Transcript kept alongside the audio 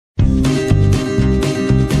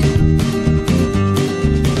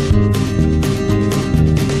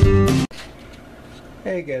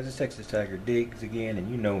is Texas Tiger Digs again,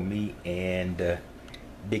 and you know me and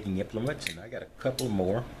digging implements, and I got a couple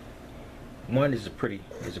more. One is probably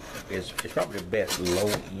the best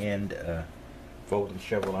low-end folding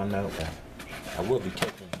shovel I know. I will be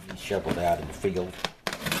taking these shovels out in the field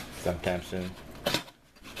sometime soon.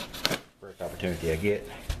 First opportunity I get.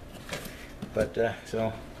 But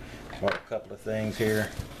so bought a couple of things here.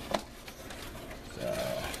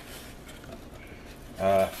 So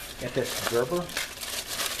got this Gerber.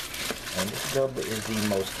 And this Gerber is the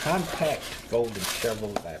most compact folding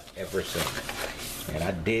shovel I've ever seen. And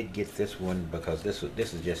I did get this one because this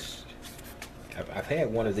is just, I've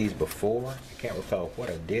had one of these before. I can't recall what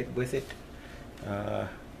I did with it. I'm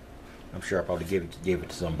sure I probably gave it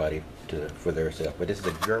to somebody for their self. But this is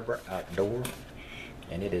a Gerber Outdoor,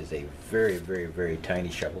 and it is a very, very, very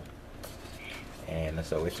tiny shovel. And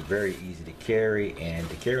so it's very easy to carry, and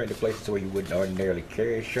to carry into places where you wouldn't ordinarily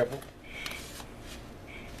carry a shovel.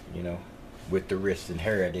 You know, with the wrists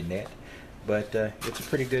inherent in that. But it's a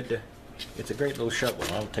pretty good, it's a great little shovel.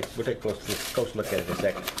 We'll take a close look at it in a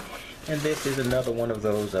second. And this is another one of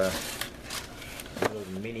those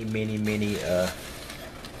mini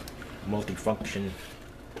multifunction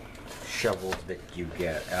shovels that you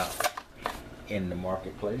get out in the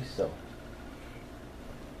marketplace. So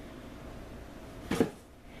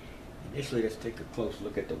initially, let's take a close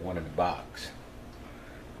look at the one in the box.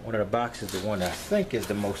 One of the boxes is the one I think is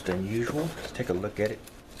the most unusual. Let's take a look at it.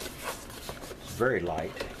 It's very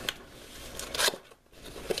light.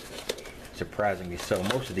 Surprisingly so.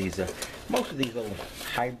 Most of these little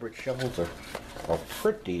hybrid shovels are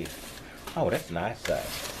pretty. Oh, that's nice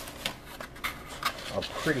size. Are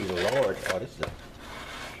pretty large. Oh,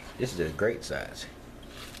 this is a great size.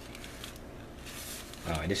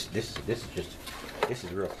 Oh, and this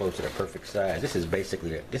is real close to the perfect size. This is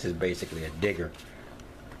basically a digger.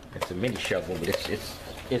 It's a mini shovel, but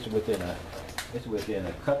it's within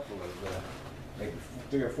a couple of maybe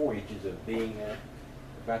 3 or 4 inches of being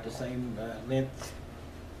about the same length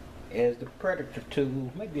as the Predator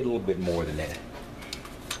tool, maybe a little bit more than that.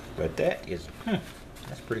 But that is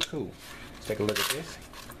that's pretty cool. Let's take a look at this.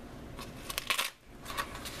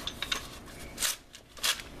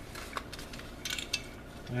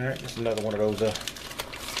 All right, this is another one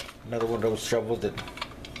of those shovels that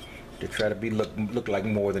try to look like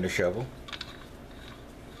more than a shovel.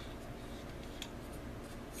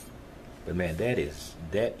 But man, that is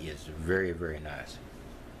very, very nice.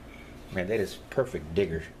 Man, that is perfect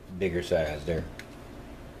digger size there.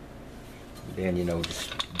 Then, you know,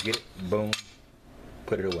 just get it, boom,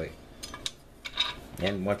 put it away.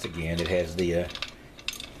 And once again, it has the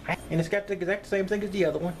and it's got the exact same thing as the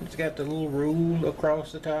other one. It's got the little rule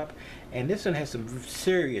across the top, and this one has some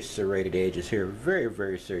serious serrated edges here, very,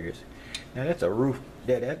 very serious. Now that's a root.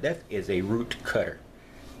 That is a root cutter.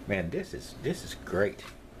 Man, this is great.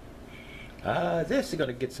 This is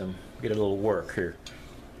gonna get a little work here,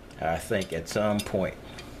 I think, at some point.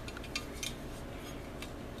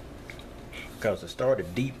 Because to start a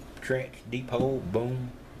deep trench, deep hole,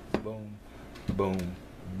 boom, boom, boom,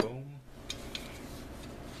 boom.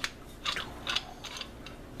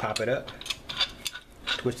 Pop it up,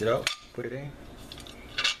 twist it up, put it in,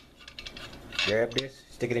 grab this,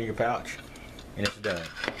 stick it in your pouch, and it's done.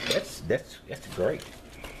 That's great.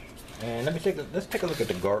 And let's take a look at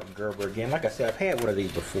the Gerber again. Like I said, I've had one of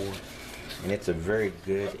these before, and it's a very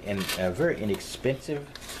good and very inexpensive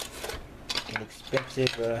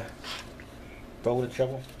folding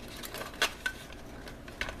shovel.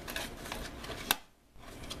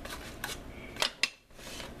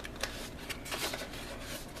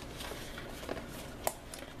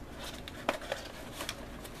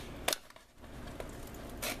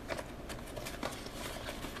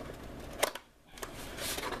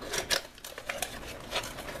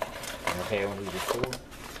 I've had one of these before.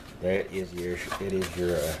 It is your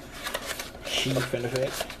sheath in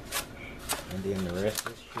effect, and then the rest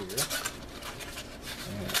is here.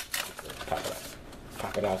 And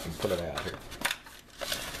pop it out and pull it out here.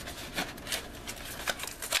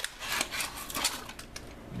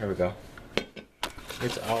 There we go.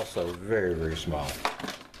 It's also very, very small.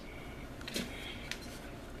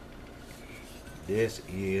 This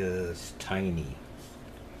is tiny.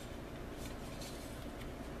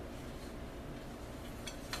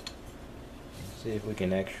 Let's see if we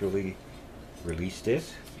can actually release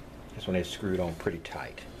this. This one is screwed on pretty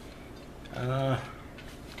tight. There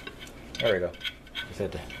we go. Just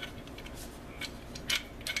had to.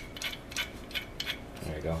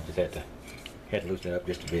 There we go. Just had to loosen it up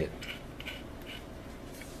just a bit.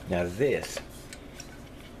 Now this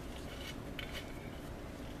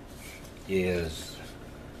is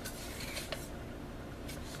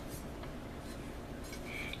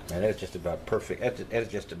And that's just about perfect.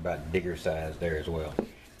 That's just about digger size there as well.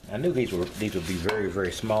 I knew these would be very,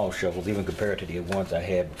 very small shovels, even compared to the ones I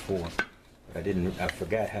had before. But I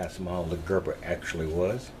forgot how small the Gerber actually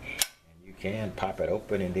was. And you can pop it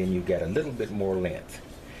open, and then you got a little bit more length.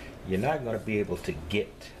 You're not going to be able to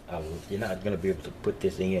you're not going to be able to put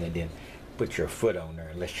this in and then put your foot on there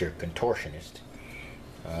unless you're a contortionist.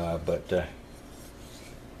 But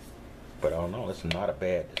oh no, it's not a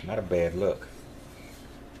bad look.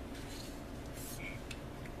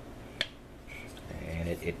 And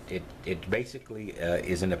it basically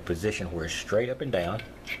is in a position where it's straight up and down.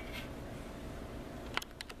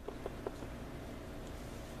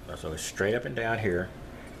 So it's straight up and down here,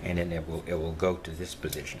 and then it will go to this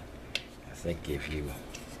position. I think if you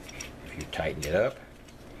tighten it up,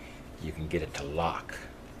 you can get it to lock.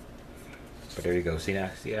 But there you go. See how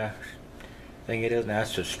thing it is now.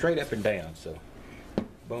 It's just straight up and down. So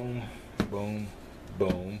boom, boom,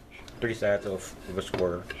 boom. 3 sides of a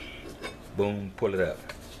square. Boom, pull it up.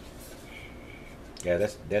 Yeah,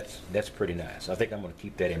 that's pretty nice. I think I'm going to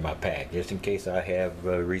keep that in my pack just in case I have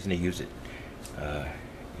reason to use it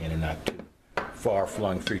in a not too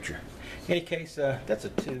far-flung future. In any case, that's a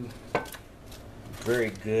 2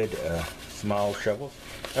 very good small shovels.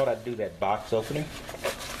 I thought I'd do that box opening,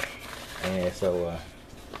 and so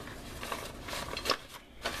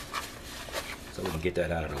we can get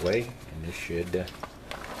that out of the way. And this is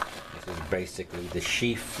basically the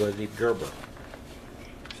sheath for the Gerber.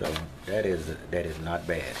 So that is not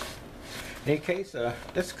bad. In any case,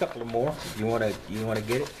 there's a couple of more if you want to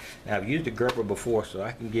get it. Now I've used the Gerber before, so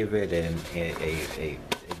I can give it a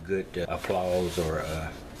good applause or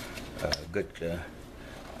a good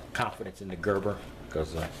confidence in the Gerber,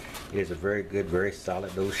 because it is a very good, very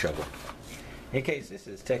solid little shovel. In any case, this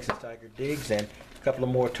is Texas Tiger Digs, and a couple of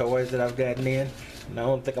more toys that I've gotten in. And I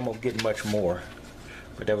don't think I'm gonna get much more,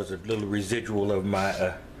 but that was a little residual of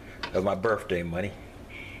my birthday money.